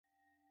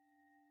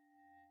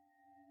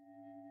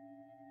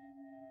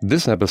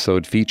This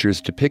episode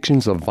features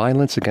depictions of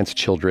violence against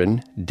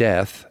children,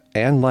 death,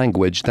 and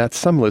language that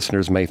some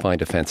listeners may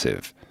find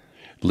offensive.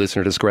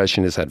 Listener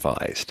discretion is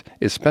advised,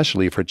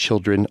 especially for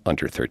children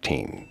under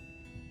 13.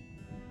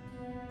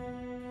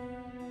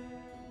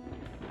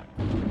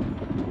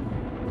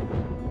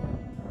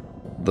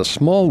 The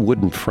small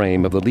wooden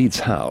frame of the Leeds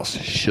house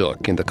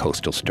shook in the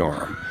coastal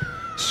storm.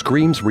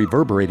 Screams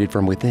reverberated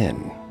from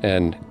within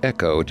and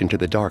echoed into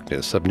the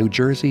darkness of New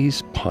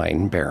Jersey's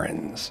Pine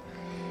Barrens.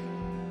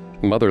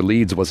 Mother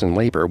Leeds was in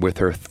labor with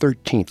her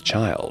 13th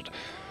child.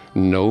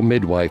 No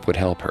midwife would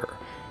help her.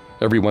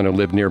 Everyone who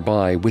lived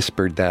nearby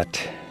whispered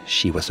that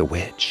she was a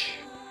witch.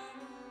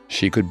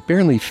 She could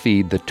barely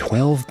feed the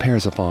 12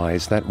 pairs of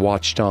eyes that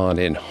watched on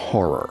in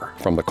horror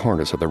from the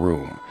corners of the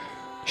room.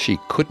 She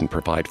couldn't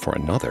provide for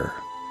another.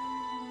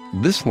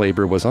 This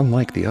labor was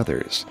unlike the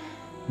others.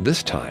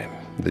 This time,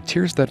 the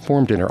tears that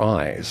formed in her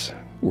eyes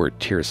were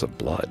tears of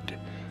blood.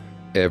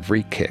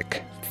 Every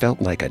kick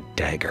felt like a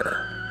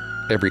dagger.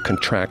 Every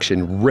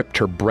contraction ripped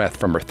her breath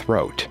from her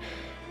throat.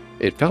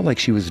 It felt like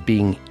she was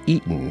being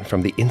eaten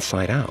from the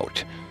inside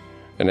out.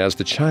 And as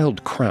the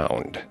child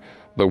crowned,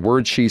 the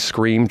words she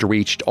screamed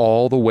reached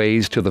all the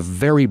ways to the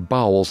very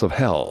bowels of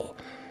hell.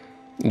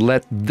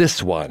 Let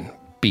this one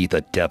be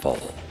the devil.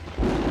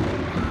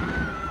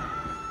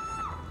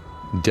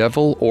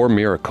 Devil or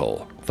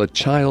miracle, the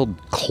child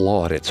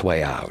clawed its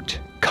way out,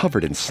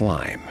 covered in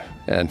slime,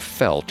 and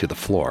fell to the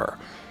floor.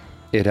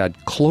 It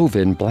had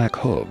cloven black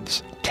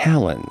hooves,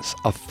 talons,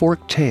 a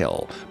forked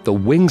tail, the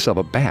wings of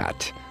a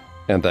bat,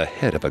 and the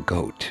head of a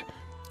goat.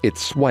 It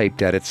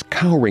swiped at its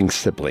cowering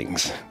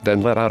siblings,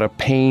 then let out a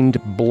pained,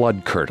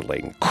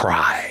 blood-curdling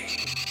cry.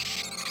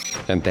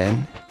 And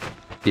then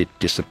it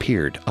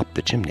disappeared up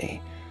the chimney.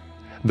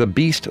 The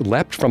beast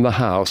leapt from the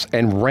house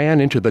and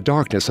ran into the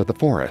darkness of the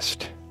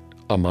forest.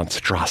 A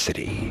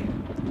monstrosity.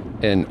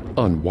 An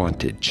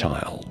unwanted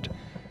child.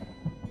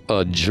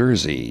 A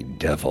Jersey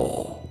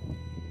devil.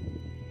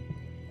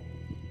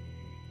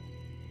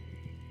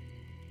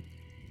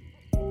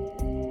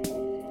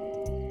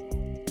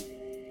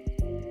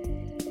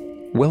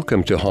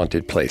 Welcome to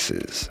Haunted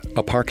Places,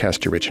 a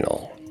Parcast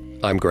original.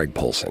 I'm Greg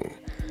Polson.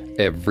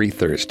 Every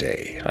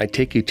Thursday, I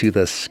take you to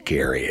the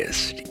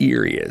scariest,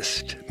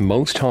 eeriest,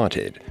 most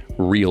haunted,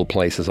 real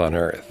places on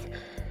Earth.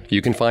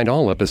 You can find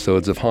all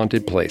episodes of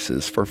Haunted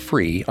Places for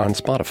free on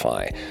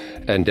Spotify.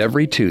 And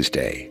every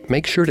Tuesday,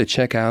 make sure to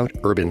check out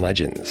Urban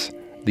Legends.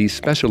 These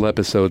special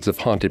episodes of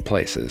Haunted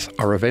Places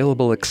are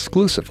available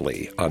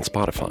exclusively on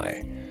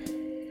Spotify.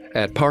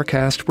 At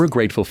Parcast, we're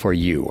grateful for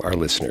you, our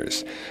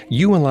listeners.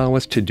 You allow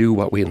us to do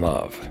what we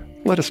love.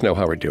 Let us know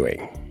how we're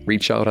doing.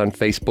 Reach out on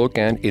Facebook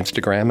and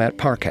Instagram at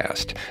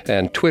Parcast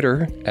and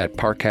Twitter at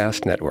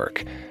Parcast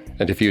Network.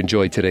 And if you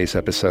enjoyed today's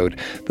episode,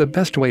 the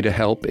best way to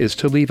help is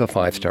to leave a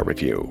 5-star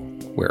review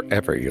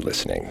wherever you're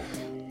listening.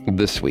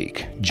 This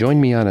week,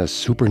 join me on a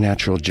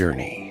supernatural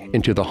journey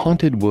into the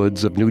haunted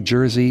woods of New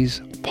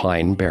Jersey's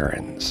Pine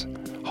Barrens,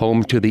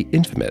 home to the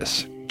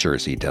infamous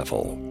Jersey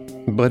Devil.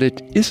 But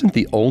it isn't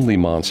the only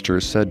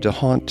monster said to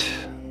haunt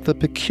the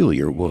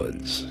peculiar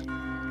woods.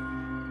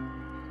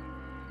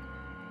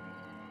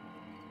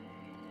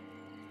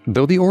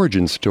 Though the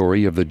origin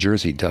story of the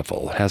Jersey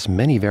Devil has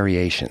many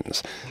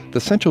variations,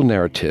 the central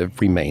narrative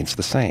remains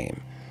the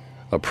same.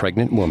 A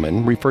pregnant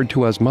woman, referred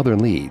to as Mother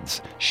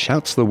Leeds,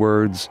 shouts the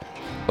words,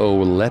 "Oh,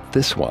 let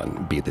this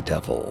one be the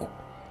devil."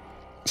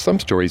 Some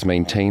stories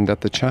maintain that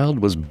the child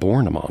was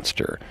born a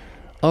monster.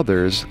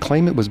 Others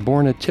claim it was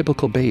born a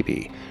typical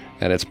baby,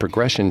 and its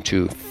progression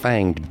to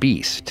fanged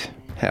beast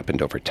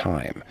happened over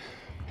time.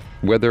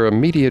 Whether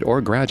immediate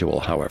or gradual,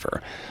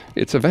 however,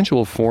 its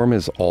eventual form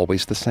is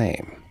always the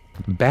same.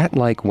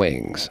 Bat-like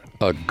wings,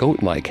 a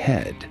goat-like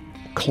head,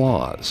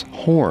 claws,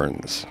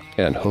 horns,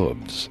 and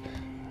hooves.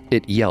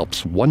 It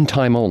yelps one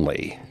time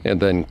only, and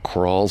then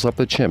crawls up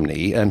the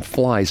chimney and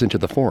flies into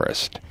the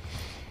forest.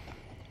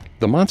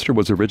 The monster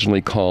was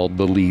originally called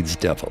the Leeds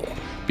Devil,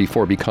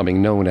 before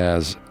becoming known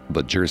as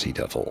the Jersey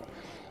Devil.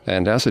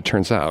 And as it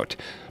turns out,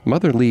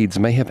 Mother Leeds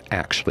may have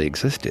actually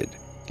existed.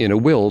 In a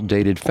will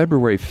dated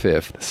February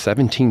 5th,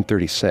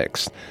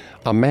 1736,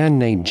 a man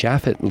named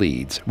Japhet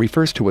Leeds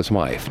refers to his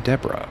wife,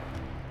 Deborah.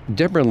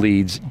 Deborah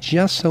Leeds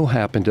just so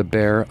happened to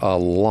bear a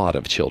lot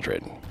of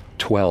children,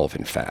 12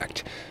 in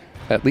fact,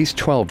 at least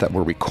 12 that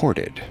were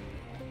recorded.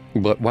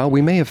 But while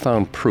we may have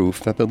found proof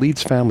that the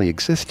Leeds family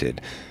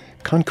existed,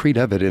 concrete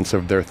evidence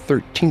of their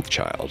 13th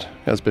child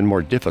has been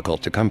more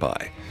difficult to come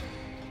by.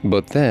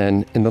 But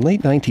then, in the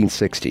late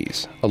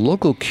 1960s, a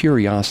local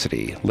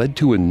curiosity led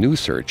to a new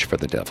search for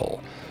the devil,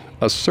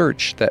 a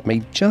search that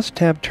may just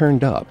have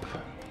turned up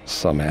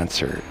some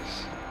answers.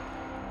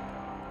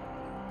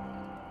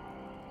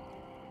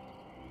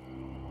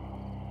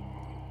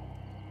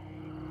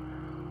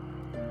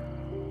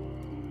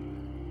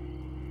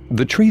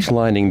 The trees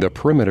lining the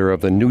perimeter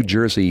of the New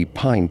Jersey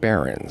Pine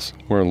Barrens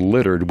were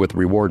littered with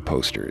reward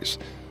posters.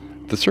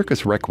 The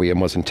Circus Requiem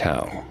was in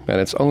town,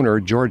 and its owner,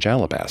 George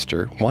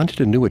Alabaster,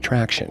 wanted a new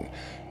attraction.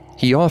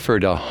 He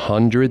offered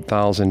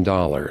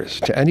 $100,000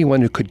 to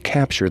anyone who could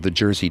capture the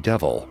Jersey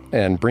Devil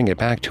and bring it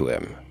back to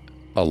him,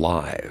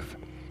 alive.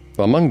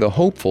 Among the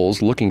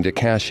hopefuls looking to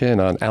cash in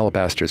on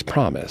Alabaster's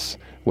promise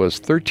was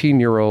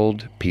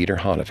 13-year-old Peter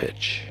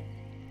Honovich.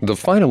 The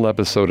final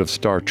episode of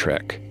Star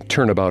Trek,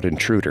 Turnabout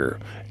Intruder,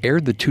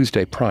 aired the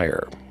Tuesday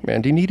prior,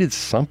 and he needed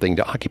something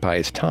to occupy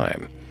his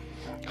time.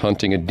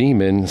 Hunting a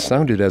demon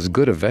sounded as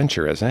good a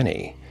venture as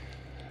any.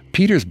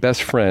 Peter's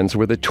best friends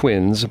were the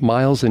twins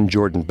Miles and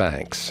Jordan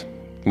Banks.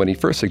 When he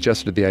first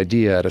suggested the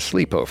idea at a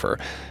sleepover,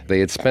 they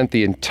had spent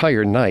the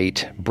entire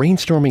night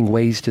brainstorming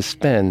ways to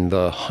spend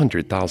the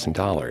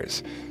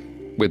 $100,000.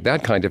 With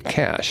that kind of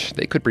cash,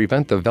 they could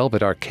prevent the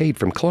Velvet Arcade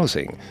from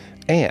closing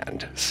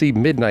and see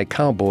Midnight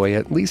Cowboy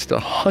at least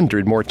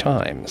 100 more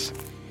times.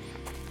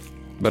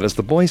 But as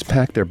the boys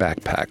packed their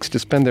backpacks to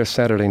spend their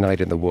Saturday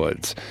night in the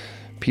woods,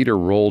 Peter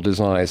rolled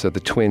his eyes at the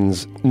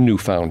twins'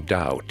 newfound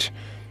doubt.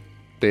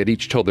 They had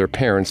each told their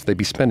parents they'd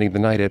be spending the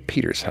night at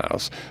Peter's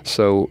house,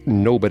 so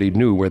nobody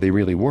knew where they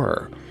really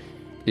were.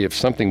 If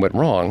something went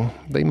wrong,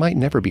 they might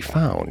never be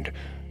found,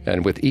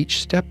 and with each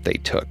step they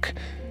took,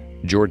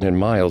 Jordan and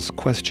Miles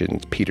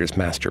questioned Peter's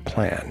master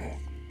plan.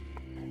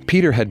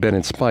 Peter had been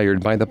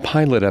inspired by the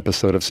pilot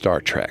episode of Star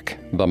Trek,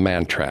 The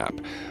Man Trap,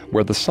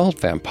 where the salt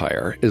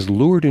vampire is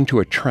lured into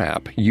a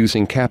trap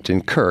using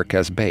Captain Kirk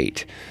as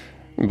bait.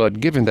 But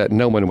given that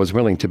no one was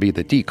willing to be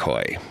the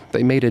decoy,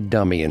 they made a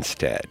dummy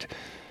instead.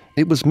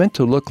 It was meant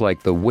to look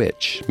like the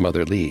witch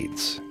Mother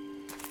Leeds.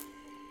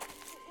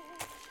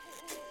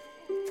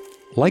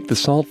 Like the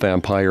salt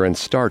vampire in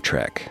Star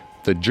Trek,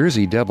 the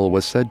Jersey Devil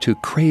was said to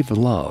crave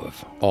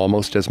love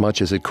almost as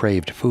much as it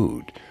craved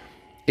food.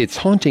 Its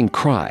haunting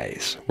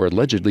cries were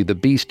allegedly the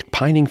beast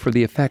pining for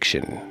the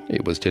affection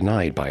it was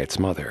denied by its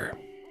mother.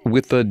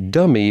 With the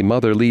dummy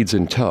Mother Leeds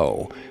in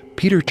tow,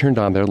 Peter turned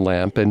on their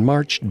lamp and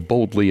marched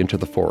boldly into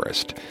the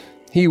forest.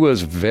 He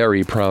was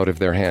very proud of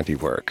their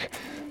handiwork.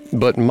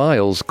 But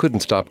Miles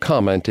couldn't stop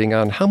commenting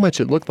on how much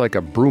it looked like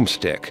a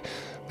broomstick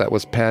that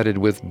was padded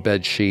with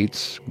bed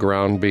sheets,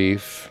 ground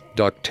beef,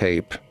 duct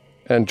tape,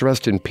 and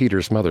dressed in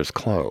Peter's mother's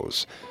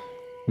clothes,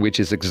 which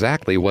is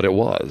exactly what it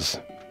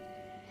was.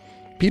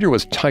 Peter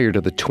was tired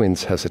of the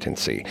twins'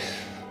 hesitancy.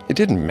 It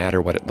didn't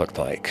matter what it looked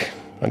like.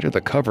 Under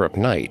the cover of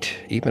night,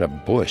 even a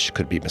bush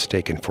could be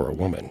mistaken for a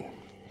woman.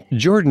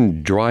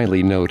 Jordan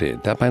dryly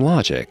noted that by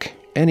logic,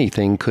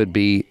 anything could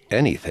be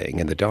anything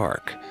in the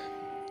dark.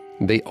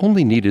 They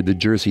only needed the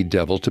Jersey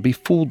Devil to be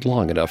fooled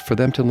long enough for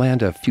them to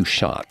land a few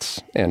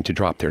shots and to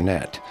drop their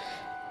net.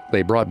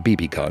 They brought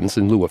BB guns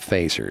in lieu of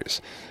phasers,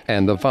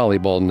 and the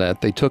volleyball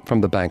net they took from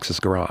the Banks'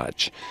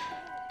 garage.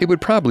 It would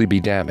probably be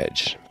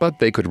damaged, but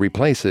they could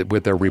replace it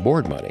with their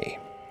reward money.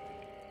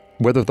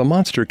 Whether the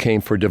monster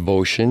came for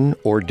devotion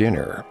or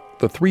dinner,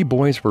 the three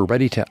boys were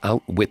ready to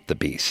outwit the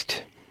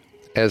beast.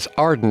 As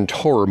ardent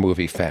horror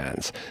movie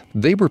fans,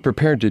 they were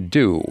prepared to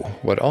do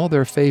what all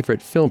their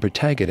favorite film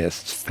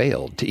protagonists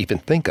failed to even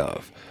think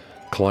of: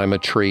 climb a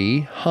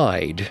tree,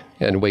 hide,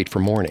 and wait for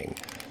morning.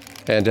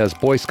 And as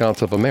Boy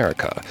Scouts of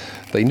America,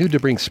 they knew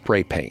to bring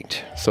spray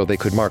paint so they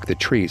could mark the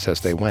trees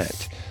as they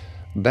went.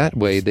 That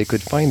way they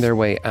could find their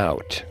way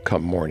out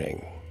come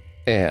morning.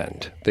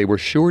 And they were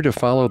sure to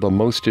follow the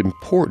most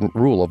important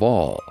rule of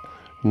all: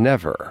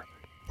 never,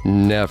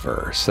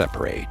 never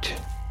separate.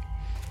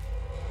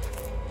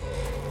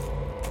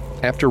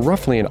 After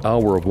roughly an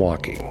hour of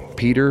walking,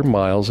 Peter,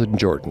 Miles, and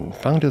Jordan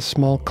found a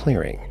small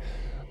clearing,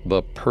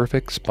 the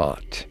perfect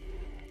spot.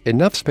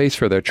 Enough space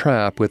for their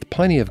trap with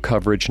plenty of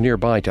coverage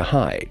nearby to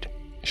hide,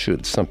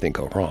 should something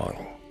go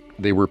wrong.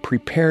 They were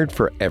prepared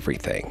for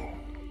everything,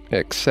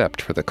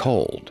 except for the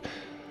cold.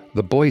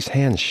 The boys'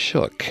 hands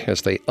shook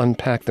as they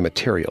unpacked the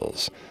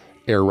materials: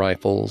 air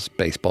rifles,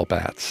 baseball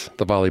bats,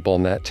 the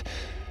volleyball net,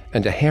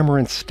 and a hammer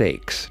and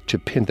stakes to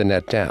pin the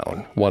net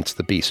down once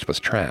the beast was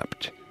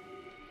trapped.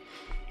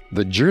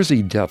 The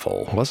Jersey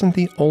Devil wasn't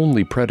the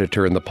only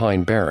predator in the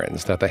Pine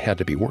Barrens that they had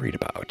to be worried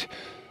about.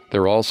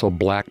 There were also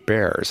black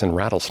bears and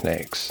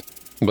rattlesnakes.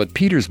 But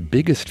Peter's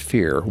biggest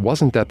fear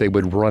wasn't that they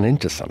would run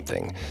into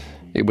something.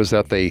 It was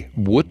that they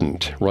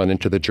wouldn't run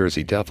into the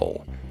Jersey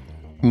Devil.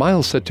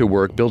 Miles set to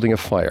work building a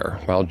fire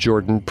while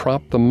Jordan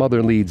propped the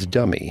Mother Leeds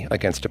dummy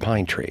against a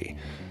pine tree.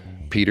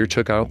 Peter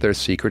took out their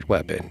secret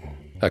weapon,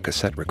 a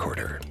cassette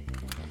recorder.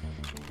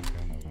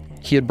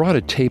 He had brought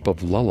a tape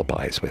of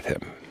lullabies with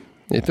him.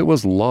 If it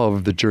was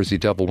love the Jersey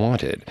Devil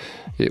wanted,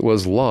 it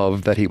was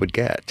love that he would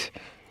get.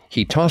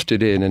 He tossed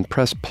it in and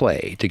pressed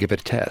play to give it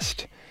a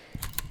test.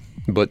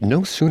 But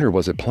no sooner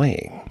was it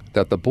playing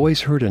that the boys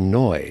heard a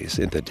noise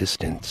in the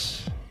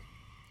distance.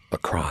 A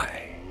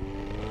cry.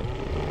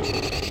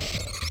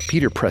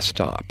 Peter pressed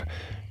stop.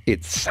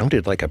 It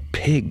sounded like a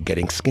pig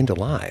getting skinned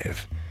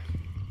alive.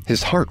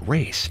 His heart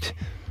raced.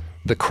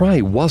 The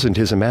cry wasn't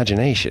his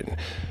imagination.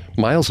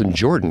 Miles and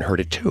Jordan heard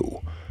it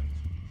too.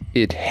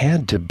 It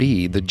had to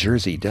be the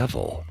Jersey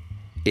Devil.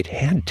 It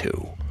had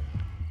to.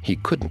 He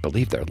couldn't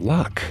believe their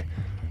luck.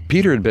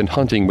 Peter had been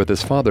hunting with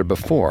his father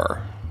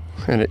before,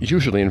 and it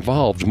usually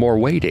involved more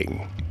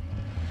waiting.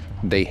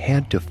 They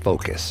had to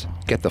focus,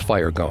 get the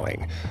fire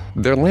going.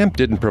 Their lamp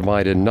didn't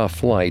provide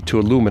enough light to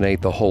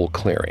illuminate the whole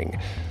clearing.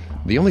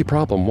 The only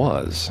problem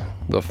was,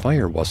 the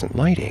fire wasn't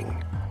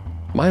lighting.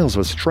 Miles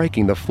was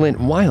striking the flint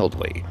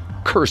wildly,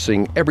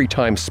 cursing every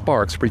time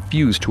sparks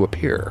refused to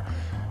appear.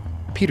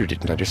 Peter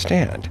didn't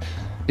understand.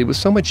 It was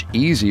so much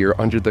easier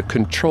under the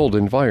controlled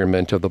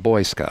environment of the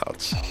Boy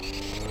Scouts.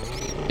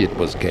 It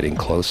was getting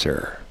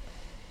closer.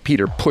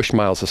 Peter pushed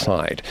Miles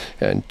aside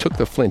and took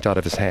the flint out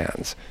of his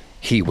hands.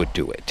 He would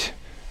do it.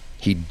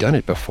 He'd done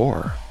it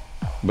before,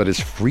 but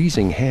his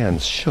freezing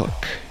hands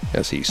shook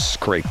as he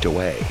scraped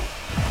away.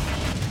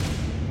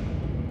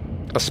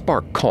 A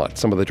spark caught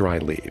some of the dry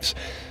leaves,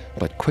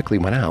 but quickly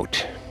went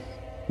out.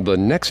 The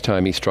next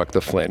time he struck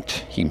the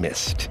flint, he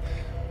missed.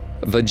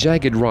 The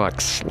jagged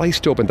rock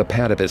sliced open the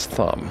pad of his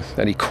thumb,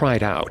 and he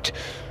cried out,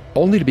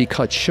 only to be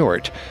cut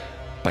short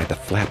by the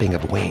flapping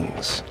of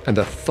wings and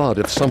the thud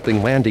of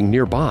something landing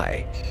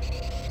nearby.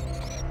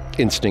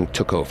 Instinct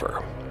took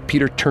over.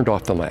 Peter turned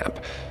off the lamp.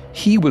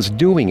 He was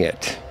doing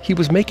it. He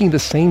was making the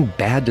same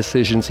bad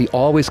decisions he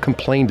always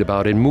complained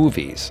about in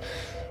movies.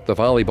 The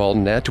volleyball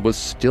net was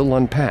still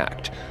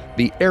unpacked.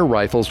 The air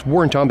rifles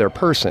weren't on their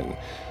person.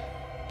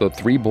 The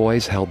three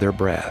boys held their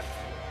breath,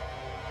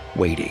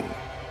 waiting.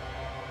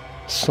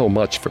 So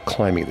much for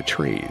climbing the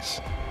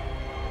trees.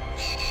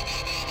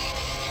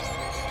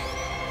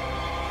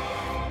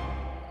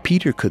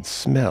 Peter could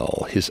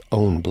smell his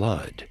own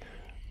blood,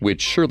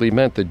 which surely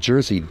meant the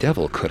Jersey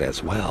Devil could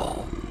as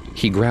well.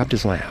 He grabbed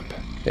his lamp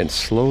and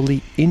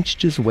slowly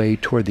inched his way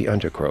toward the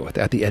undergrowth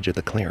at the edge of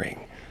the clearing.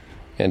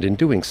 And in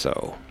doing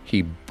so,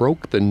 he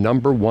broke the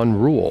number one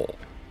rule: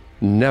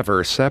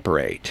 never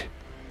separate.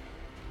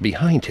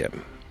 Behind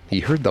him,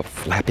 he heard the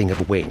flapping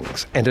of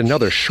wings and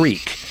another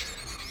shriek.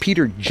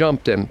 Peter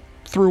jumped and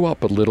threw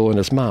up a little in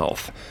his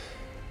mouth.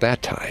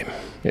 That time,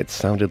 it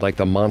sounded like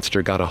the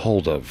monster got a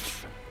hold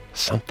of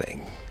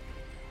something.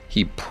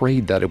 He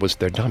prayed that it was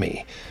their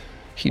dummy.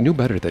 He knew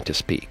better than to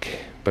speak,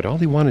 but all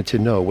he wanted to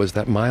know was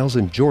that Miles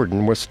and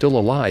Jordan were still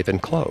alive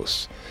and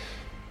close.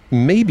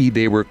 Maybe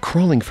they were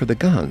crawling for the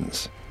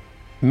guns.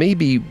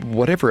 Maybe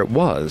whatever it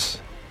was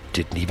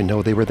didn't even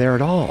know they were there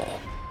at all.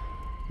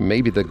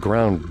 Maybe the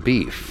ground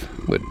beef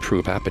would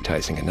prove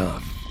appetizing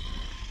enough.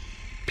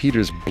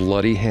 Peter's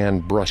bloody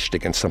hand brushed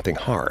against something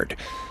hard.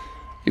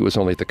 It was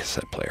only the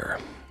cassette player,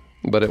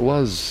 but it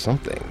was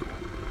something.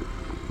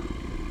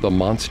 The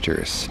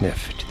monster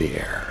sniffed the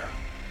air.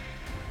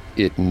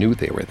 It knew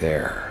they were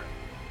there.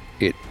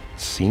 It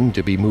seemed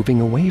to be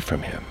moving away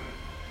from him.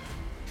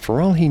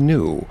 For all he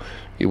knew,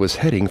 it was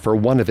heading for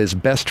one of his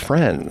best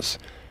friends.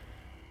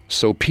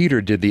 So Peter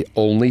did the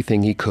only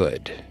thing he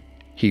could.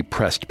 He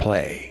pressed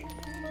play.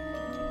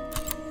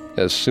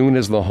 As soon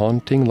as the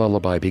haunting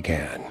lullaby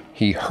began,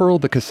 he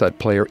hurled the cassette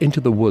player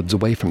into the woods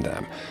away from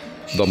them.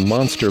 The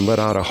monster let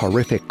out a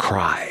horrific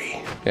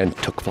cry and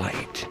took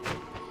flight.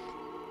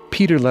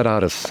 Peter let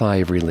out a sigh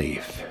of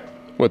relief.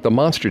 With the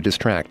monster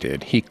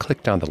distracted, he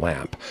clicked on the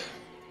lamp.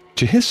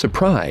 To his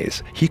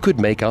surprise, he could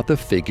make out the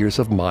figures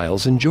of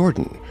Miles and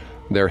Jordan,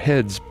 their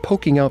heads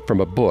poking out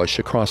from a bush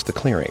across the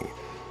clearing.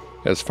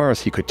 As far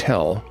as he could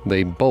tell,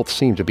 they both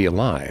seemed to be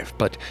alive,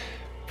 but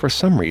for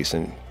some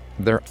reason,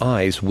 their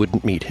eyes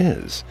wouldn't meet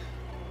his.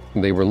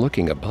 They were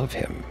looking above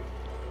him.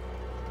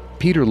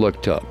 Peter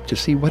looked up to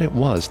see what it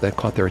was that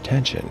caught their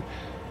attention.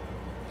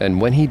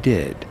 And when he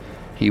did,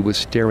 he was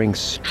staring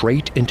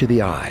straight into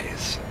the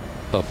eyes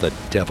of the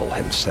devil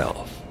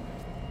himself.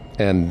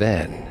 And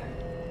then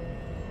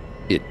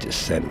it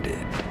descended.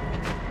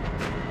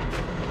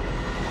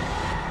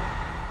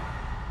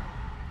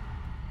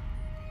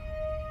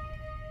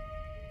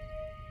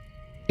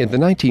 In the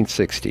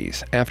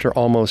 1960s, after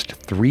almost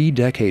 3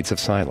 decades of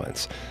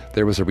silence,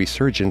 there was a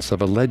resurgence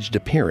of alleged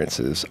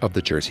appearances of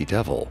the Jersey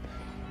Devil.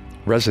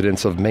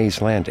 Residents of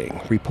Mays Landing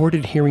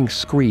reported hearing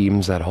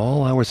screams at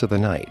all hours of the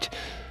night,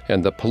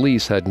 and the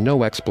police had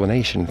no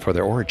explanation for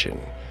their origin.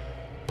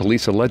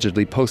 Police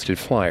allegedly posted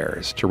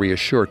flyers to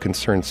reassure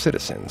concerned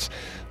citizens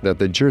that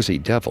the Jersey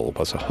Devil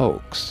was a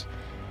hoax.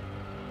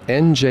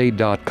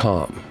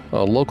 NJ.com,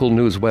 a local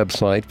news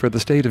website for the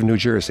state of New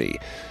Jersey,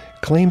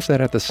 claims that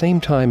at the same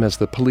time as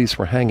the police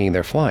were hanging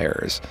their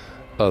flyers,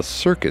 a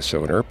circus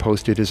owner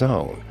posted his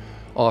own,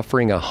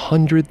 offering a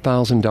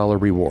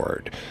 $100,000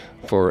 reward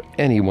for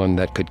anyone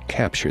that could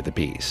capture the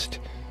beast.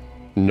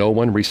 No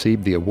one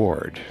received the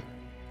award,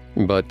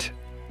 but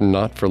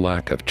not for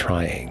lack of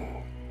trying.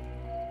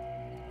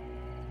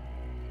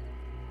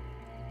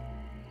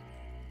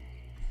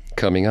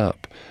 Coming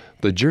up,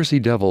 the Jersey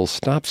Devil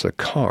stops a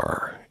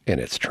car in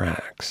its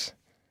tracks.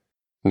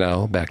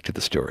 Now back to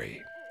the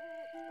story.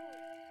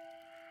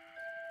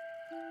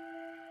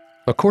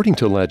 According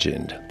to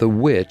legend, the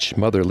witch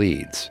Mother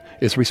Leeds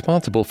is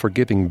responsible for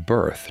giving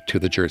birth to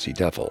the Jersey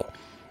Devil.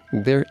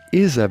 There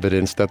is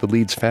evidence that the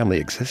Leeds family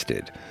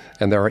existed,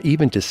 and there are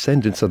even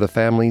descendants of the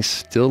family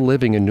still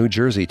living in New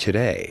Jersey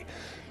today.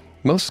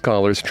 Most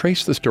scholars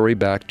trace the story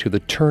back to the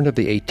turn of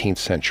the 18th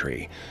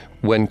century,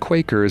 when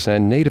Quakers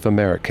and Native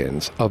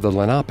Americans of the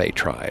Lenape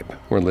tribe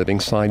were living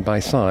side by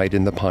side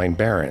in the Pine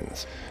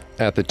Barrens.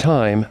 At the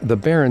time, the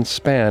Barrens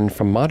spanned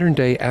from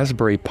modern-day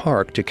Asbury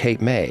Park to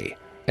Cape May,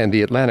 and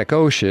the Atlantic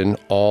Ocean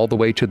all the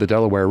way to the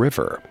Delaware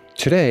River.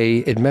 Today,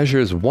 it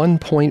measures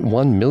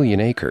 1.1 million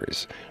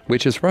acres,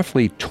 which is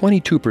roughly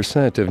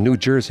 22% of New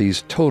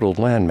Jersey's total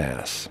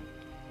landmass.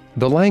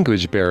 The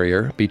language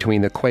barrier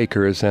between the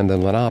Quakers and the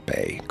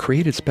Lenape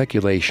created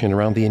speculation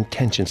around the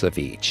intentions of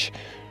each.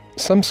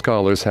 Some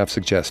scholars have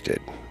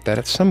suggested that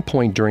at some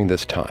point during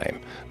this time,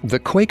 the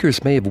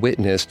Quakers may have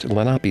witnessed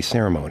Lenape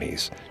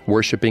ceremonies,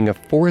 worshiping a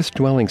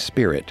forest-dwelling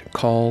spirit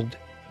called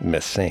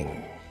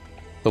Missing.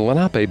 The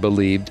Lenape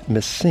believed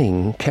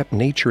Missing kept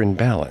nature in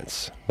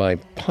balance by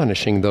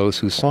punishing those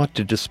who sought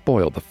to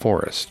despoil the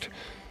forest.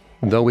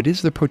 Though it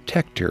is the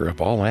protector of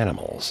all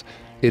animals,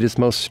 it is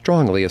most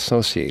strongly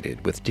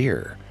associated with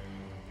deer.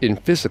 In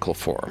physical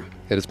form,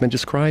 it has been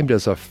described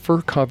as a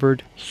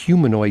fur-covered,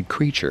 humanoid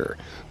creature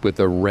with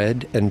a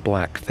red and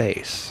black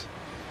face.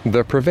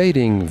 The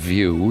pervading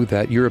view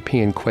that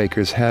European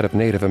Quakers had of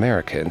Native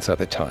Americans at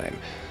the time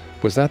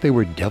was that they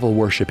were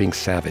devil-worshipping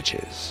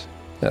savages.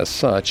 As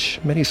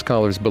such, many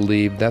scholars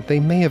believe that they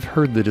may have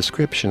heard the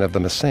description of the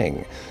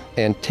Missing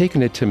and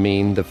taken it to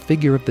mean the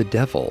figure of the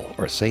devil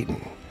or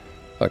Satan,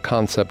 a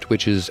concept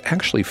which is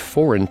actually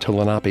foreign to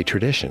Lenape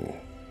tradition.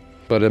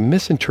 But a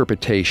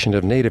misinterpretation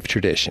of Native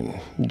tradition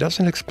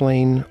doesn't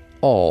explain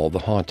all the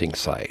haunting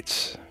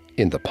sites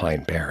in the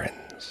Pine Barrens.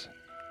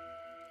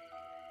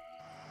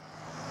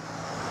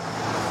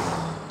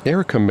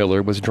 Erica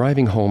Miller was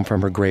driving home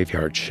from her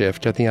graveyard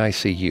shift at the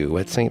ICU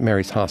at St.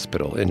 Mary's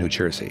Hospital in New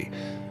Jersey.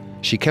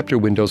 She kept her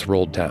windows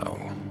rolled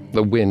down.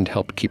 The wind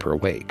helped keep her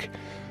awake.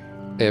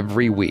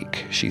 Every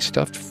week, she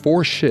stuffed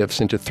 4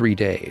 shifts into 3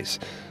 days: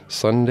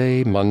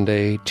 Sunday,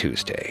 Monday,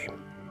 Tuesday.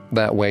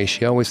 That way,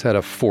 she always had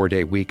a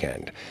 4-day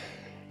weekend.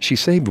 She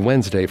saved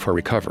Wednesday for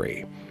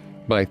recovery.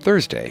 By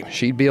Thursday,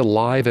 she'd be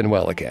alive and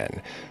well again.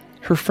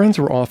 Her friends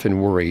were often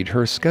worried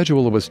her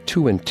schedule was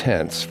too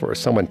intense for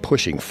someone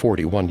pushing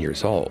 41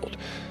 years old.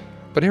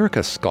 But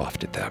Erica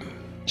scoffed at them.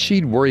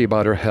 She'd worry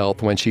about her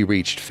health when she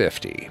reached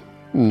 50,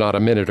 not a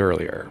minute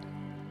earlier.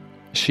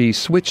 She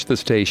switched the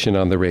station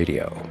on the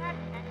radio.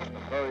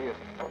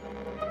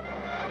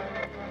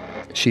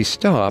 She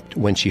stopped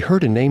when she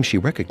heard a name she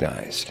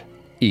recognized: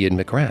 Ian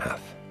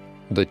McGrath,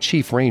 the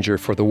chief ranger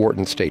for the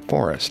Wharton State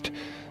Forest.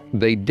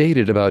 They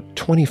dated about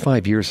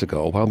 25 years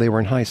ago while they were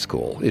in high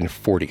school in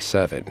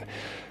 '47,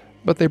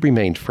 but they've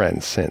remained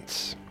friends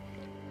since.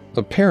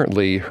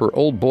 Apparently, her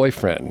old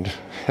boyfriend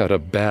had a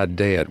bad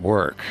day at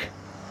work.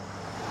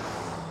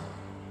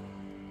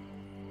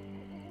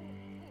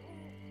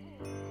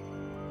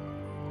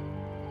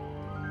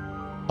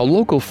 A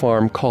local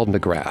farm called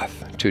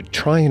McGrath to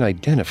try and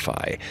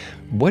identify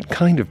what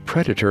kind of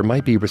predator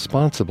might be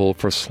responsible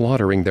for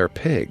slaughtering their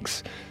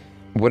pigs.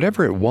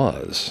 Whatever it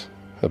was,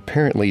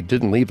 apparently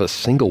didn't leave a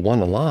single one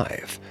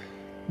alive.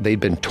 They'd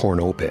been torn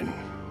open,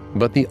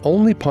 but the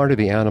only part of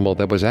the animal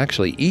that was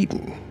actually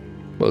eaten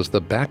was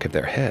the back of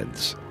their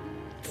heads,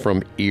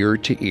 from ear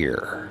to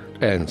ear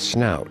and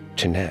snout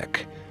to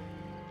neck.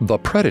 The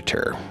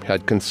predator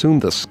had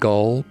consumed the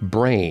skull,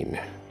 brain,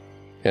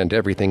 and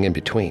everything in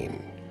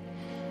between.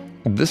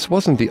 This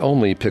wasn't the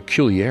only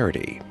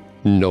peculiarity.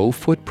 No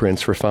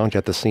footprints were found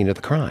at the scene of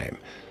the crime.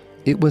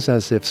 It was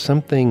as if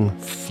something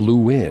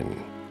flew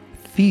in,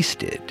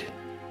 feasted,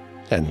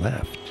 and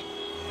left.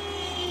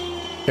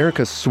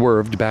 Erica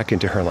swerved back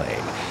into her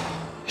lane.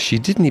 She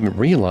didn't even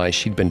realize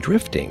she'd been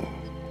drifting.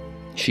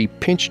 She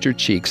pinched her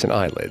cheeks and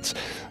eyelids,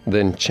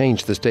 then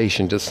changed the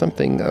station to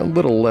something a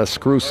little less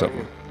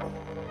gruesome.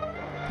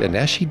 And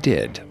as she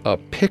did, a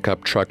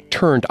pickup truck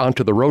turned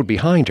onto the road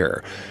behind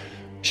her.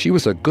 She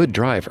was a good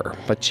driver,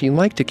 but she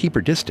liked to keep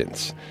her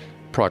distance.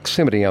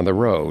 Proximity on the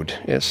road,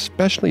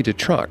 especially to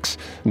trucks,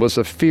 was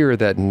a fear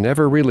that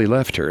never really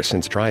left her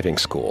since driving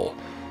school.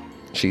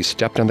 She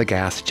stepped on the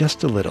gas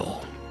just a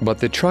little, but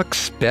the truck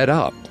sped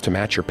up to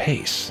match her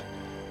pace.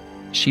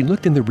 She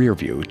looked in the rear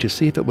view to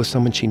see if it was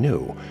someone she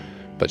knew,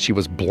 but she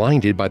was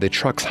blinded by the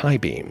truck's high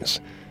beams.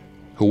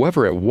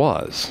 Whoever it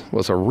was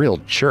a real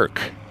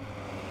jerk.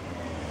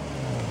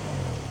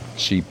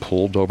 She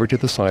pulled over to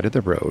the side of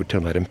the road to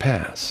let him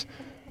pass.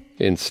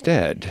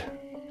 Instead,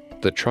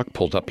 the truck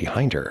pulled up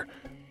behind her,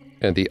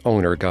 and the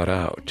owner got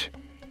out.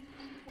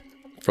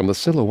 From the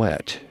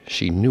silhouette,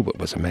 she knew it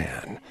was a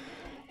man.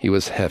 He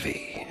was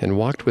heavy and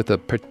walked with a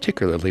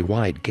particularly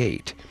wide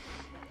gait.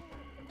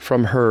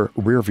 From her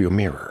rearview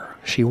mirror,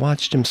 she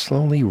watched him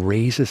slowly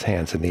raise his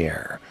hands in the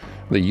air,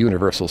 the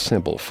universal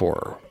symbol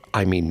for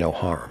 "I mean no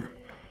harm."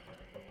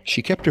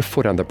 She kept her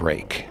foot on the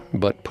brake,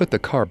 but put the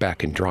car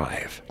back in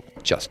drive,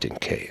 just in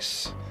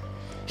case.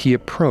 He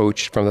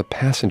approached from the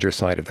passenger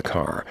side of the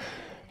car.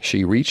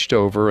 She reached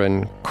over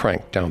and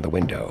cranked down the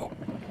window.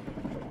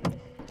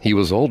 He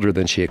was older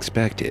than she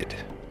expected,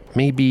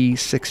 maybe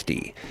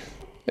 60,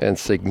 and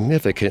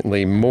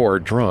significantly more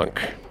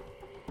drunk.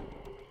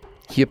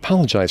 He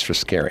apologized for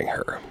scaring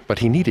her, but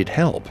he needed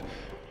help.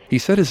 He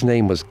said his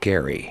name was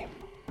Gary.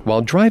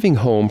 While driving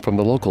home from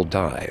the local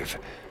dive,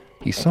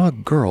 he saw a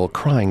girl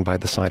crying by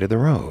the side of the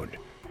road.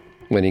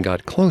 When he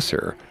got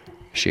closer,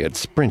 She had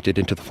sprinted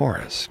into the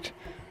forest.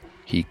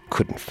 He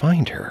couldn't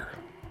find her,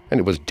 and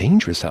it was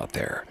dangerous out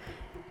there.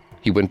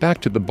 He went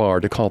back to the bar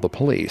to call the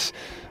police,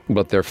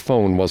 but their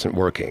phone wasn't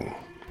working.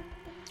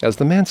 As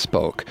the man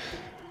spoke,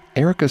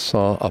 Erica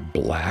saw a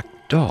black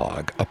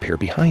dog appear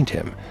behind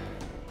him.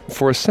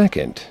 For a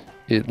second,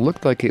 it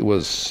looked like it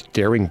was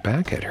staring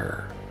back at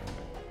her.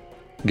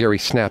 Gary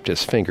snapped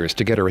his fingers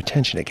to get her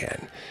attention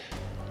again.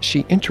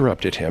 She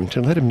interrupted him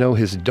to let him know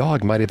his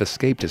dog might have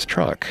escaped his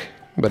truck,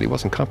 but he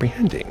wasn't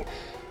comprehending.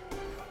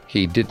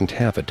 He didn't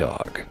have a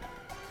dog,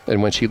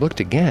 and when she looked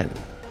again,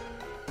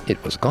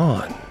 it was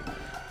gone.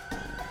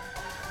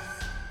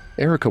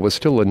 Erica was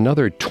still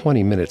another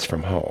 20 minutes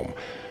from home.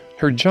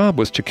 Her job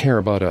was to care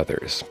about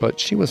others, but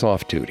she was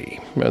off duty,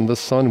 and the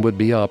sun would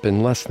be up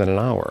in less than an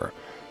hour.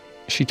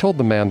 She told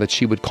the man that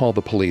she would call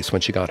the police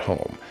when she got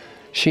home.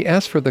 She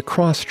asked for the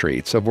cross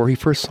streets of where he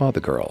first saw the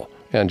girl,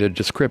 and a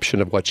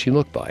description of what she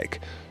looked like.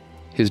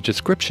 His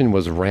description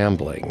was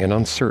rambling and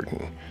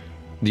uncertain.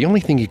 The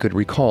only thing he could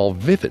recall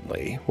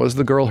vividly was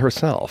the girl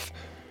herself.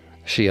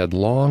 She had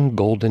long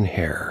golden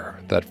hair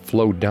that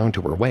flowed down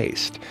to her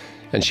waist,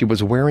 and she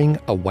was wearing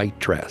a white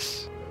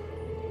dress.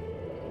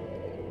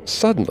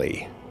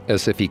 Suddenly,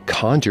 as if he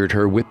conjured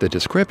her with the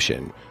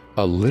description,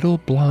 a little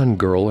blonde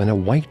girl in a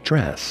white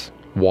dress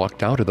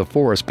walked out of the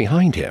forest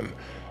behind him.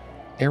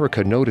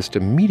 Erica noticed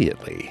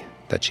immediately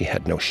that she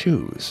had no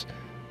shoes,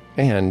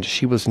 and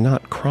she was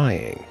not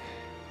crying.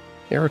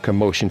 Erica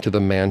motioned to the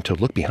man to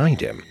look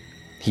behind him.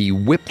 He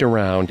whipped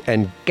around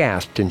and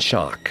gasped in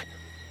shock.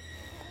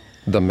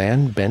 The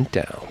man bent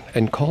down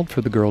and called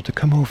for the girl to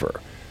come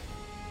over.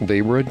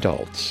 They were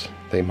adults.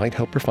 They might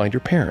help her find her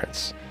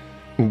parents.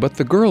 But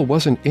the girl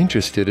wasn't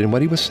interested in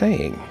what he was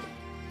saying.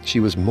 She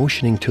was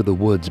motioning to the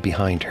woods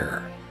behind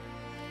her,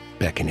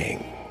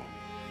 beckoning,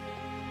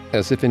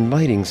 as if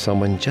inviting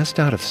someone just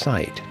out of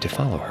sight to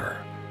follow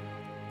her.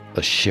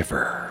 A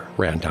shiver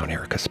ran down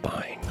Erica's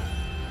spine.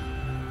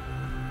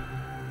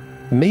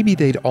 Maybe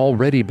they'd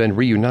already been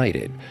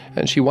reunited,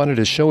 and she wanted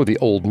to show the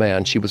old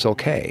man she was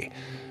okay.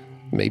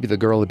 Maybe the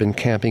girl had been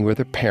camping with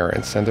her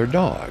parents and their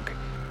dog.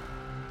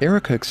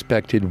 Erica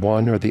expected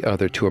one or the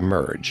other to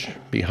emerge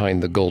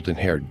behind the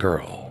golden-haired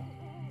girl,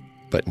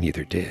 but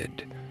neither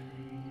did.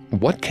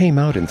 What came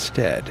out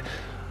instead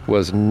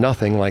was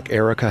nothing like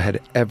Erica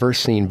had ever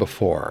seen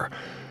before.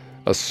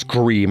 A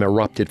scream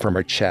erupted from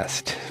her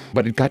chest,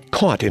 but it got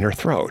caught in her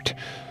throat.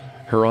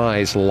 Her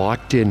eyes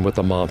locked in with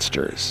the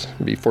monster's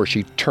before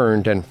she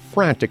turned and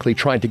frantically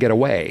tried to get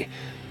away.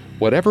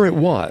 Whatever it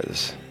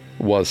was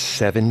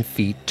 7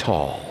 feet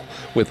tall,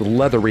 with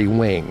leathery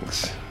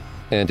wings,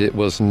 and it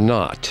was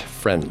not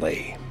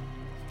friendly.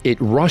 It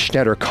rushed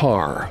at her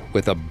car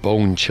with a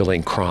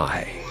bone-chilling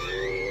cry.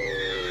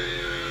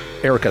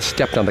 Erica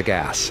stepped on the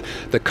gas.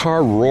 The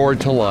car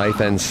roared to life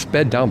and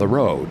sped down the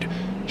road.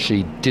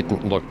 She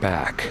didn't look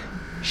back.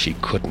 She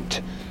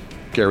couldn't.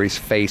 Gary's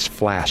face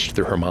flashed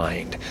through her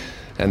mind.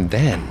 And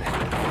then,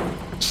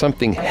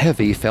 something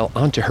heavy fell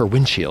onto her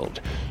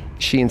windshield.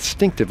 She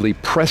instinctively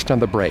pressed on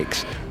the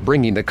brakes,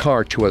 bringing the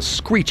car to a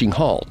screeching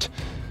halt.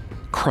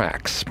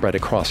 Cracks spread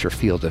across her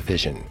field of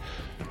vision.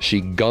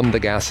 She gunned the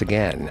gas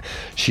again.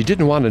 She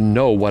didn't want to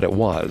know what it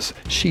was.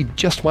 She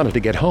just wanted to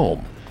get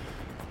home.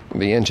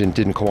 The engine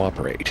didn't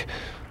cooperate.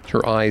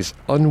 Her eyes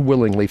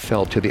unwillingly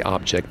fell to the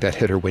object that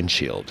hit her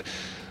windshield.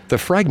 The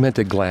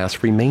fragmented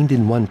glass remained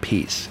in one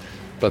piece,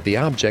 but the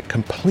object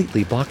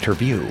completely blocked her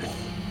view.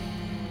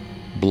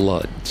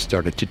 Blood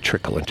started to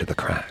trickle into the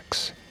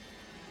cracks.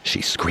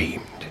 She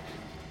screamed.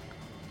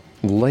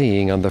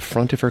 Laying on the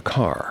front of her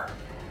car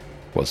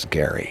was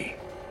Gary,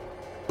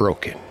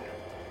 broken,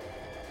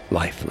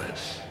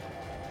 lifeless,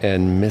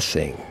 and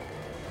missing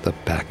the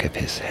back of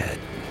his head.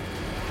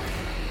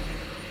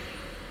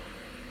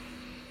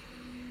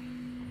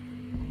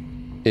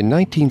 In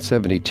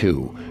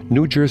 1972,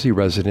 New Jersey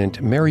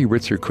resident Mary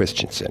Ritzer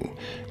Christensen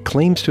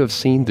claims to have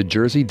seen the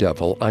Jersey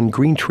Devil on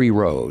Green Tree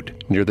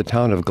Road near the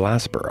town of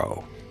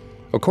Glassboro.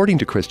 According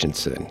to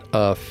Christensen,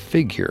 a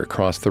figure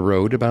crossed the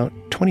road about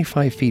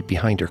 25 feet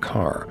behind her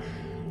car.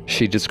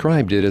 She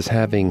described it as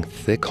having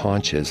thick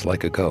haunches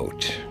like a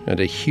goat and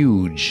a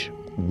huge,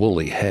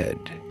 woolly head.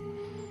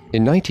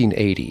 In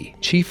 1980,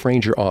 Chief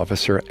Ranger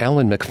Officer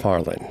Alan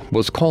McFarland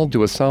was called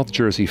to a South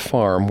Jersey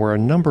farm where a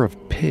number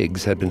of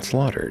pigs had been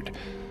slaughtered.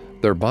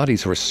 Their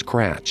bodies were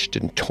scratched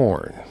and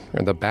torn,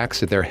 and the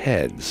backs of their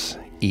heads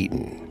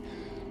eaten.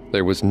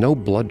 There was no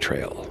blood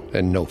trail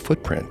and no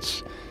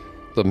footprints.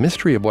 The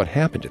mystery of what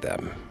happened to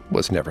them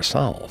was never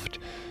solved.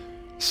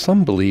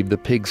 Some believe the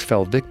pigs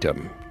fell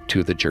victim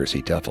to the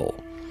Jersey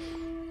Devil.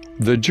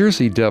 The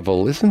Jersey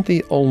Devil isn't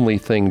the only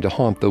thing to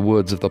haunt the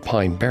woods of the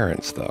Pine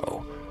Barrens,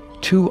 though.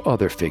 2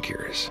 other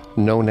figures,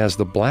 known as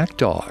the Black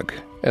Dog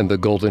and the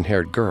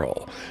Golden-Haired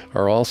Girl,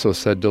 are also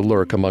said to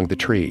lurk among the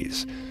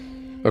trees.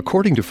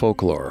 According to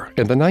folklore,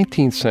 in the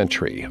 19th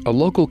century, a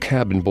local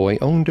cabin boy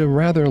owned a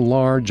rather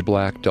large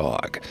black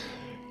dog.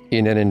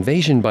 In an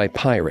invasion by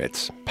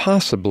pirates,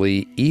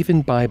 possibly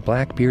even by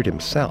Blackbeard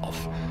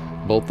himself,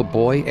 both the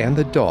boy and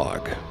the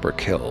dog were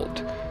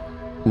killed.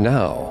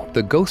 Now,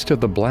 the ghost of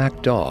the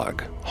black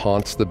dog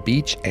haunts the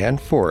beach and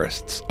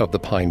forests of the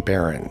Pine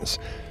Barrens.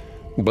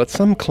 But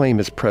some claim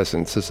his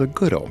presence is a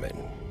good omen,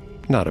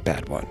 not a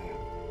bad one.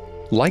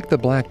 Like the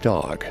black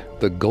dog,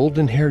 the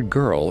golden-haired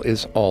girl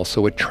is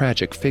also a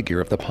tragic figure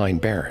of the Pine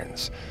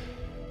Barrens.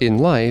 In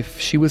life,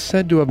 she was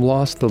said to have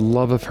lost the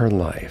love of her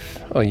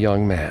life, a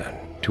young man,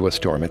 to a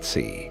storm at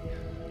sea.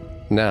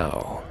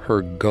 Now,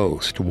 her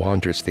ghost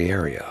wanders the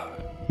area,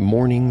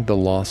 mourning the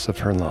loss of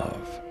her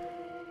love.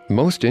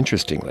 Most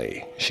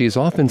interestingly, she is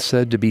often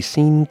said to be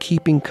seen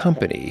keeping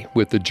company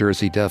with the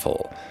Jersey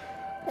Devil,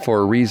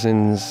 for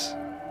reasons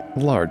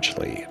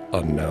largely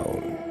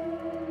unknown.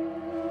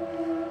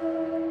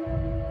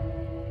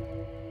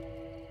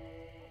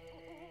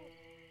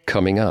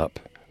 Coming up,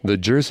 the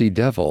Jersey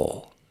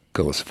Devil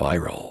goes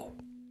viral.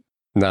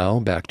 Now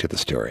back to the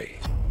story.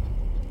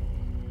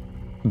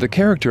 The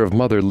character of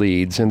Mother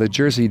Leeds in the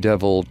Jersey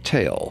Devil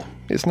tale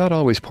is not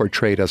always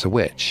portrayed as a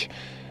witch,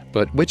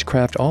 but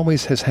witchcraft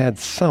always has had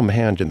some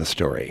hand in the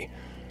story.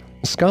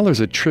 Scholars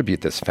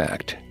attribute this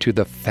fact to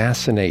the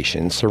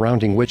fascination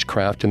surrounding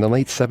witchcraft in the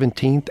late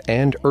 17th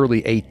and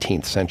early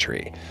 18th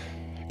century.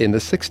 In the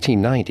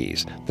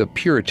 1690s, the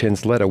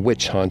Puritans led a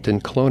witch hunt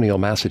in colonial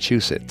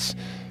Massachusetts.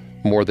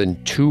 More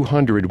than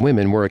 200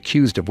 women were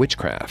accused of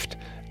witchcraft,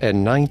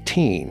 and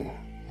 19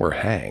 were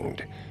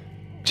hanged.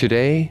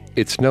 Today,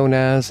 it's known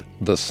as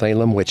the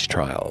Salem Witch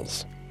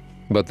Trials.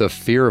 But the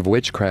fear of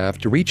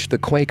witchcraft reached the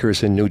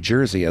Quakers in New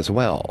Jersey as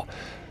well.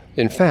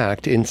 In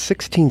fact, in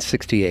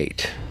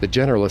 1668, the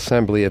General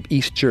Assembly of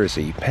East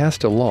Jersey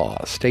passed a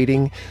law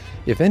stating,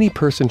 "If any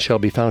person shall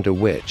be found a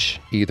witch,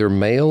 either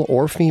male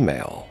or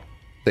female,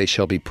 they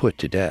shall be put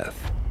to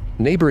death."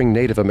 Neighboring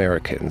Native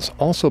Americans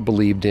also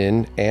believed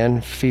in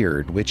and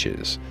feared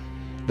witches.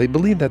 They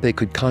believed that they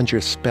could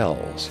conjure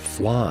spells,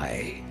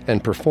 fly,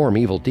 and perform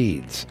evil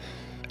deeds,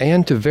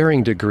 and to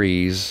varying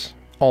degrees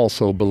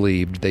also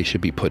believed they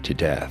should be put to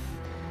death.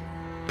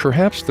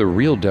 Perhaps the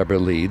real Deborah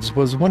Leeds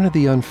was one of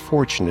the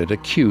unfortunate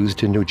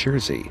accused in New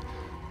Jersey.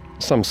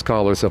 Some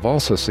scholars have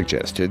also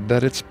suggested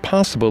that it's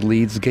possible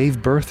Leeds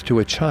gave birth to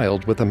a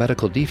child with a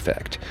medical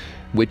defect,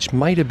 which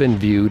might have been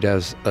viewed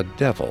as a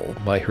devil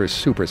by her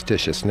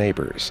superstitious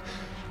neighbors.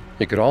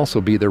 It could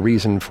also be the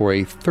reason for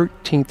a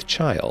 13th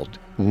child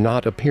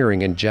not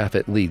appearing in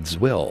Japhet Leeds'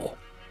 will.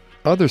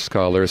 Other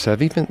scholars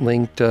have even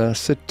linked a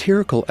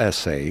satirical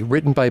essay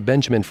written by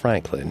Benjamin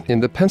Franklin in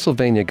the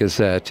Pennsylvania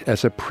Gazette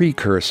as a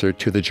precursor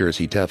to the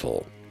Jersey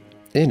Devil.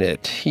 In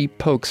it, he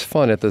pokes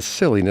fun at the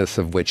silliness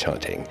of witch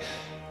hunting.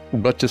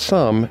 But to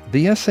some,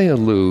 the essay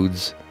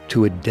alludes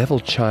to a devil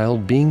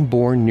child being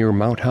born near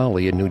Mount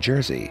Holly in New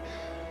Jersey.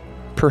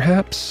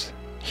 Perhaps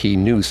he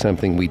knew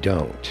something we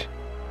don't.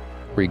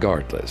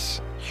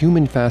 Regardless,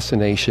 human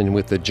fascination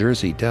with the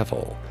Jersey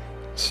Devil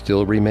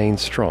still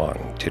remains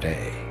strong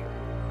today.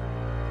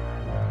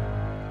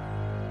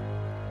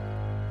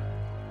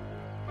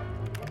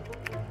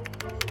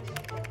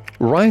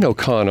 Ryan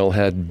O'Connell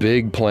had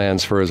big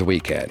plans for his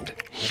weekend.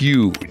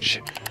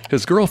 Huge.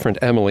 His girlfriend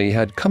Emily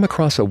had come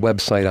across a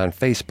website on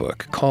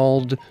Facebook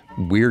called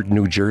Weird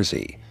New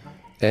Jersey,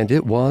 and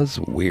it was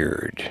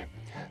weird.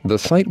 The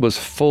site was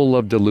full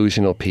of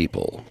delusional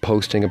people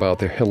posting about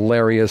their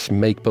hilarious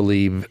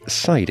make-believe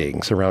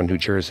sightings around New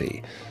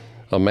Jersey.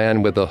 A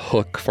man with a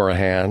hook for a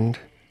hand,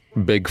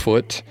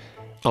 Bigfoot,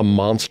 a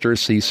monster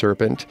sea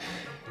serpent,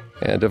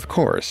 and of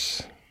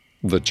course,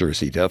 the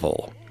Jersey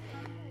Devil.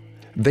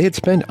 They had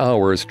spent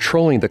hours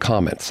trolling the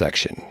comments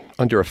section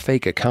under a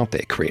fake account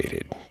they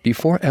created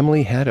before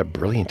Emily had a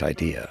brilliant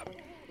idea.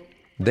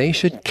 They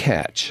should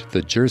catch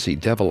the Jersey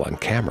Devil on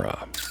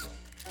camera.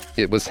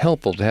 It was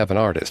helpful to have an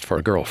artist for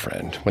a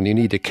girlfriend when you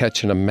need to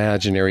catch an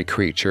imaginary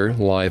creature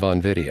live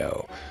on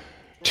video.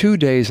 2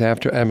 days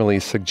after Emily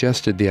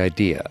suggested the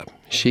idea,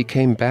 she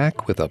came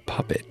back with a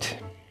puppet.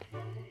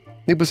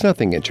 It was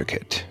nothing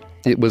intricate.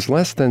 It was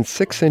less than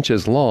 6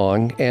 inches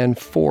long and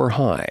 4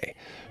 high,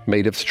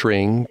 made of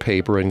string,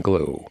 paper, and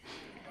glue.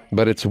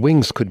 But its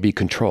wings could be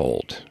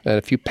controlled, and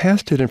if you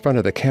passed it in front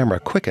of the camera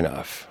quick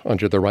enough,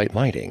 under the right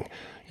lighting,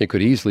 it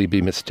could easily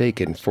be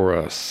mistaken for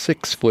a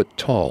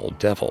 6-foot-tall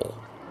devil.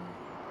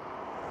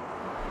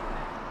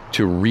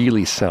 To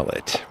really sell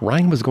it,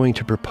 Ryan was going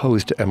to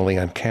propose to Emily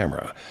on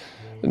camera,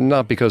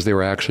 not because they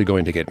were actually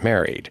going to get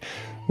married,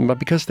 but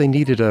because they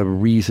needed a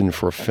reason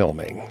for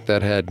filming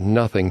that had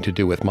nothing to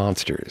do with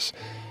monsters.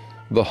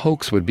 The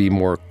hoax would be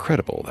more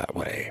credible that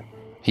way.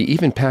 He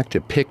even packed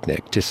a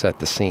picnic to set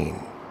the scene.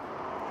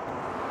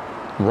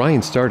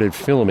 Ryan started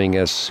filming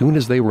as soon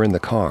as they were in the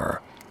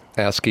car,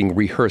 asking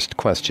rehearsed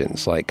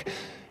questions like,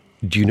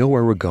 "Do you know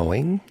where we're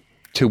going?"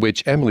 To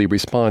which Emily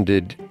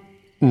responded,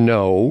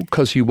 "No,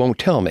 'cause you won't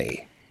tell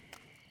me."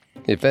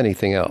 If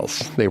anything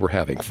else, they were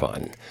having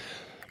fun.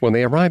 When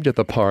they arrived at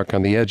the park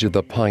on the edge of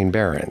the Pine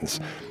Barrens,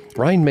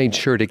 Ryan made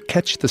sure to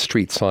catch the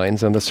street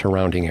signs on the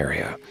surrounding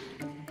area.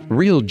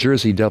 Real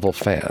Jersey Devil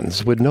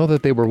fans would know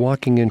that they were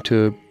walking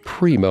into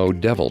primo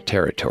devil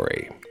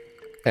territory.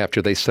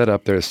 After they set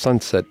up their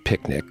sunset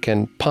picnic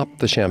and popped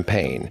the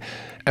champagne,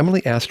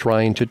 Emily asked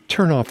Ryan to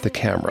turn off the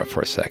camera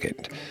for a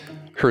second.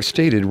 Her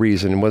stated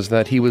reason was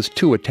that he was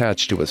too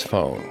attached to his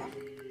phone.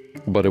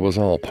 But it was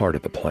all part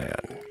of the plan.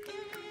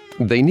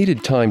 They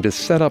needed time to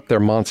set up their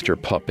monster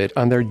puppet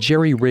on their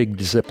jerry-rigged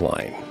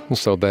zipline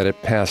so that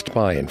it passed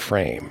by in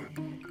frame.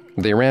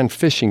 They ran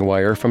fishing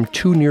wire from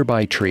 2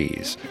 nearby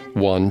trees,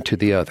 one to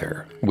the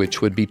other,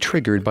 which would be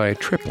triggered by a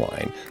trip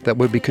line that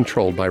would be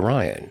controlled by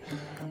Ryan.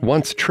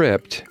 Once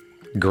tripped,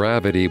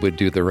 gravity would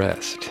do the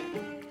rest.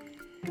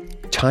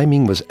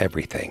 Timing was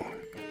everything.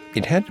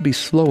 It had to be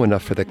slow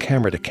enough for the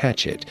camera to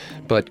catch it,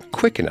 but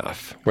quick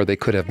enough where they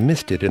could have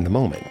missed it in the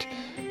moment.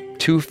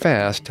 Too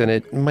fast and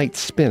it might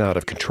spin out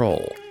of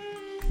control.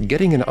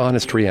 Getting an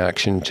honest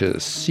reaction to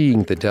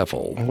seeing the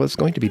devil was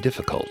going to be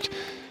difficult.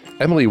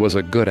 Emily was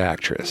a good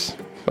actress,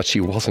 but she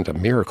wasn't a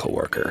miracle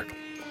worker.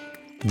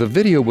 The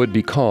video would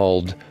be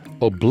called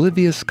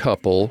Oblivious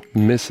Couple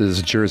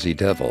Mrs. Jersey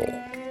Devil.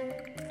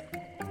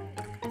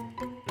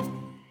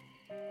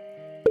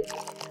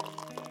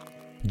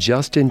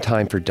 Just in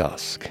time for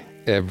dusk,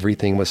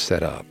 everything was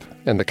set up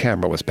and the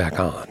camera was back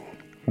on.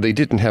 They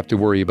didn't have to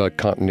worry about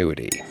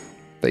continuity.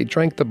 They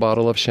drank the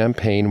bottle of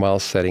champagne while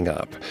setting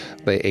up.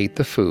 They ate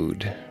the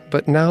food,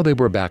 but now they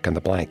were back on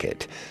the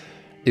blanket.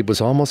 It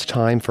was almost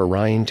time for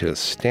Ryan to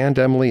stand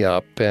Emily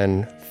up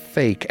and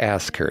fake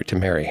ask her to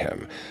marry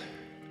him.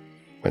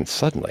 When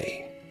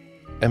suddenly,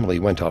 Emily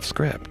went off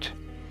script.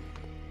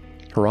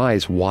 Her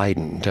eyes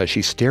widened as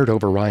she stared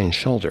over Ryan's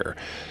shoulder.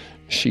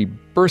 She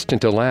burst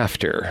into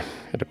laughter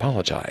and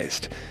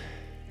apologized.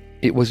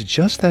 It was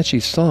just that she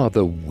saw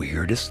the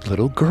weirdest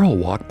little girl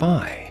walk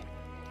by.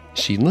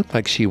 She looked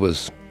like she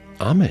was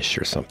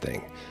Amish or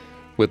something,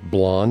 with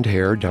blonde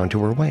hair down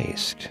to her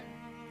waist.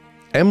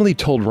 Emily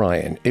told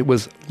Ryan it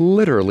was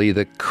literally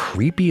the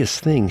creepiest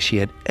thing she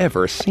had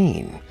ever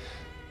seen.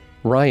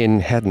 Ryan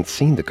hadn't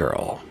seen the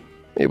girl.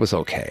 It was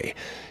okay.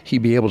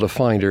 He'd be able to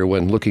find her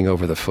when looking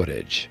over the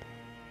footage.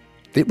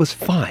 It was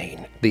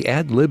fine. The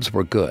ad-libs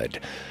were good.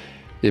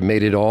 It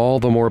made it all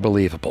the more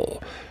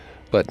believable.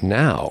 But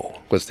now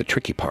was the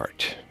tricky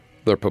part,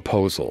 their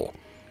proposal.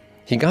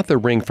 He got the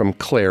ring from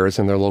Claire's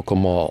in their local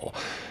mall,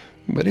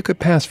 but it could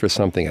pass for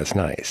something as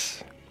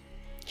nice.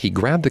 He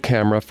grabbed the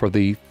camera for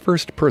the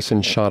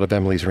first-person shot of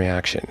Emily's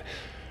reaction,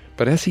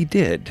 but as he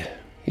did,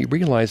 he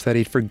realized that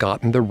he'd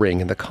forgotten the ring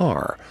in the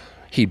car.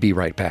 He'd be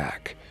right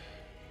back.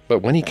 But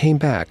when he came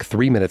back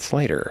 3 minutes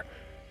later,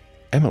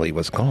 Emily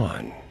was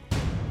gone.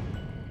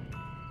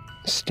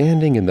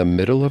 Standing in the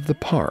middle of the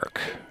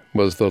park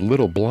was the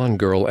little blonde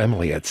girl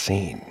Emily had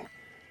seen.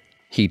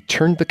 He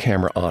turned the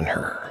camera on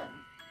her.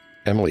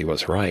 Emily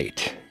was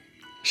right.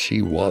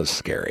 She was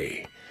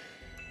scary.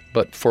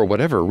 But for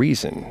whatever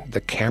reason,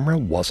 the camera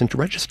wasn't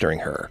registering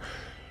her.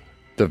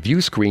 The view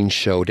screen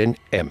showed an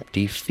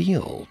empty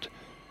field.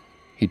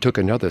 He took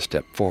another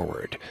step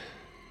forward.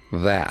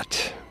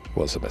 That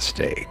was a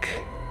mistake.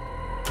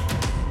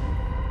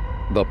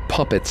 The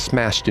puppet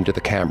smashed into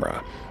the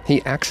camera.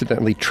 He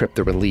accidentally tripped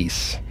the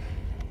release.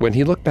 When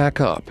he looked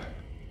back up,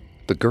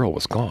 the girl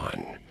was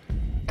gone.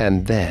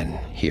 And then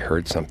he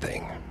heard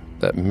something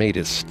that made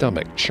his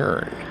stomach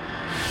churn.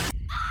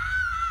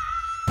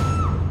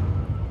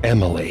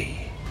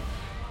 Emily.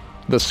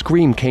 The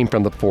scream came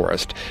from the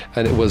forest,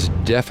 and it was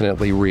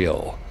definitely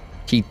real.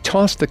 He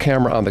tossed the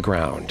camera on the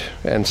ground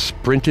and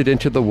sprinted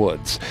into the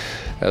woods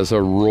as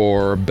a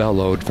roar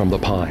bellowed from the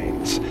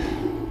pines.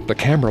 The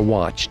camera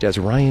watched as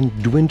Ryan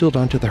dwindled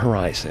onto the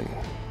horizon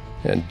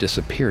and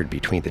disappeared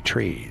between the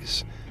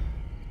trees.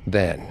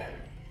 Then,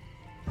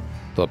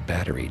 the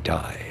battery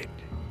died.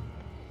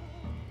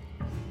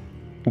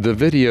 The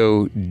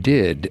video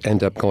did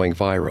end up going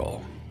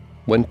viral.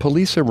 When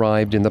police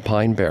arrived in the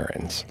Pine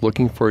Barrens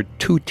looking for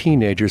 2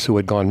 teenagers who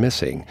had gone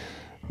missing,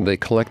 they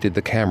collected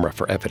the camera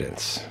for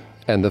evidence,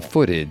 and the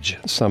footage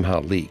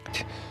somehow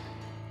leaked.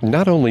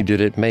 Not only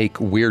did it make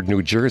Weird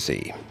New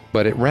Jersey,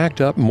 but it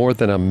racked up more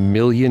than 1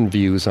 million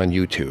views on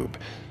YouTube.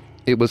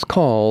 It was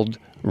called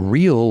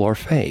Real or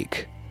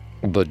Fake,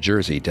 The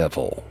Jersey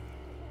Devil.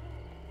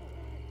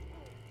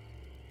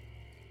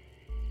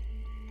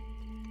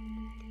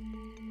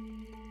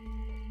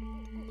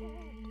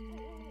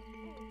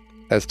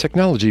 As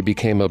technology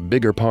became a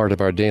bigger part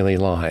of our daily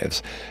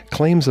lives,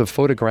 claims of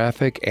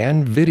photographic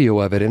and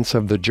video evidence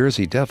of the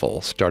Jersey Devil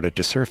started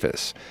to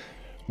surface.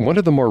 One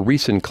of the more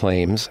recent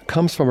claims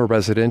comes from a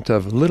resident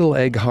of Little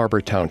Egg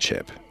Harbor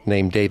Township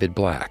named David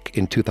Black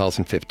in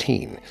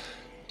 2015.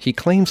 He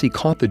claims he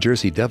caught the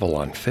Jersey Devil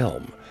on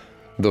film.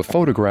 The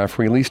photograph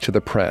released to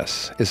the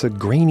press is a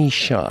grainy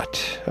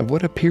shot of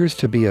what appears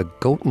to be a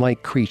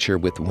goat-like creature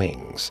with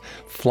wings,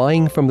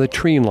 flying from the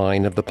tree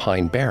line of the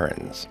Pine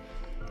Barrens.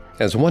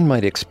 As one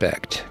might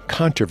expect,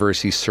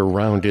 controversy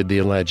surrounded the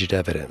alleged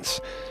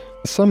evidence.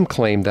 Some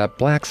claim that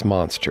Black's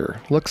monster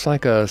looks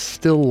like a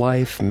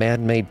still-life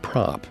man-made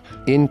prop,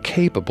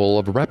 incapable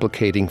of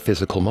replicating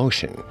physical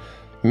motion.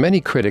 Many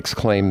critics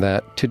claim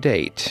that, to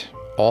date,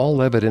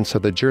 all evidence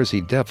of the Jersey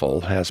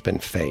Devil has been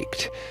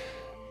faked.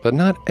 But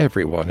not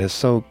everyone is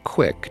so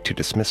quick to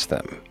dismiss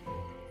them.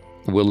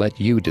 We'll let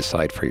you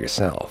decide for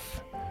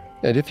yourself.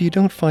 And if you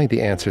don't find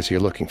the answers you're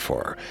looking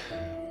for,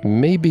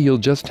 maybe you'll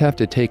just have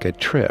to take a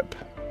trip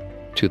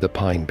to the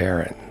Pine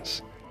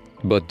Barrens.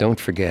 But don't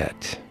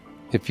forget,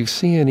 if you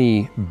see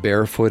any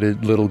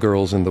barefooted little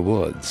girls in the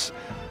woods,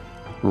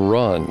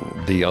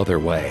 run the other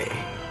way.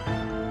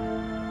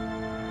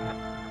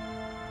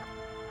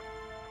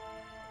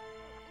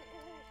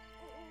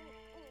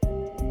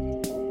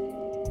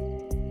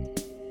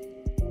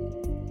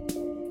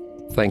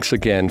 Thanks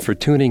again for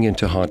tuning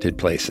into Haunted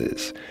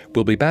Places.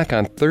 We'll be back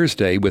on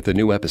Thursday with a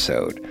new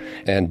episode.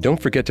 And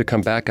don't forget to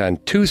come back on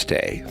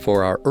Tuesday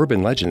for our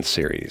Urban Legends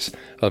series,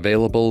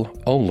 available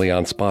only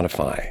on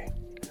Spotify.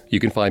 You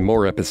can find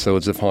more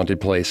episodes of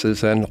Haunted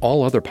Places and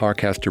all other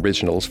Parcast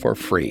originals for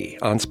free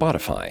on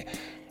Spotify.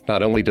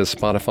 Not only does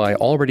Spotify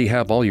already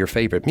have all your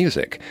favorite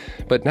music,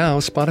 but now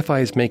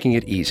Spotify is making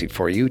it easy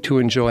for you to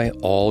enjoy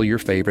all your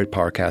favorite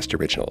Parcast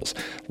originals,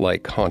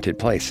 like Haunted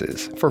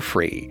Places, for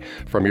free,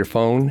 from your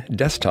phone,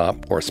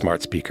 desktop, or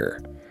smart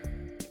speaker.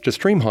 To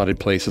stream Haunted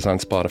Places on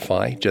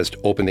Spotify, just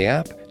open the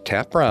app,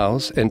 tap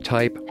Browse, and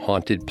type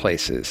Haunted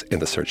Places in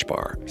the search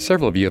bar.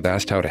 Several of you have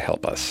asked how to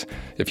help us.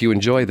 If you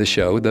enjoy the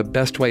show, the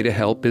best way to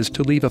help is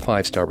to leave a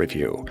 5-star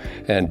review.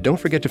 And don't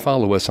forget to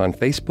follow us on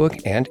Facebook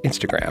and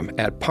Instagram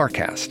at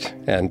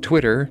Parcast and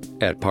Twitter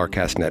at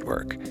Parcast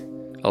Network.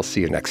 I'll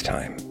see you next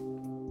time.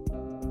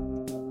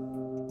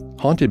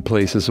 Haunted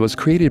Places was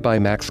created by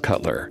Max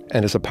Cutler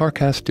and is a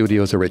Parcast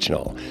Studios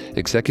original.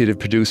 Executive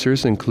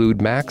producers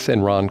include Max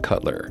and Ron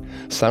Cutler.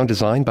 Sound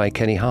design by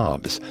Kenny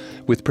Hobbs,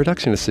 with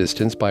production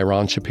assistance by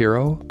Ron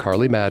Shapiro,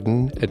 Carly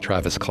Madden, and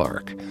Travis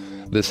Clark.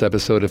 This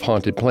episode of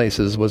Haunted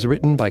Places was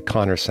written by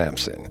Connor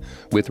Sampson,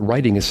 with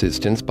writing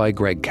assistance by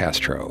Greg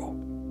Castro.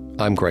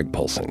 I'm Greg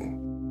Polson.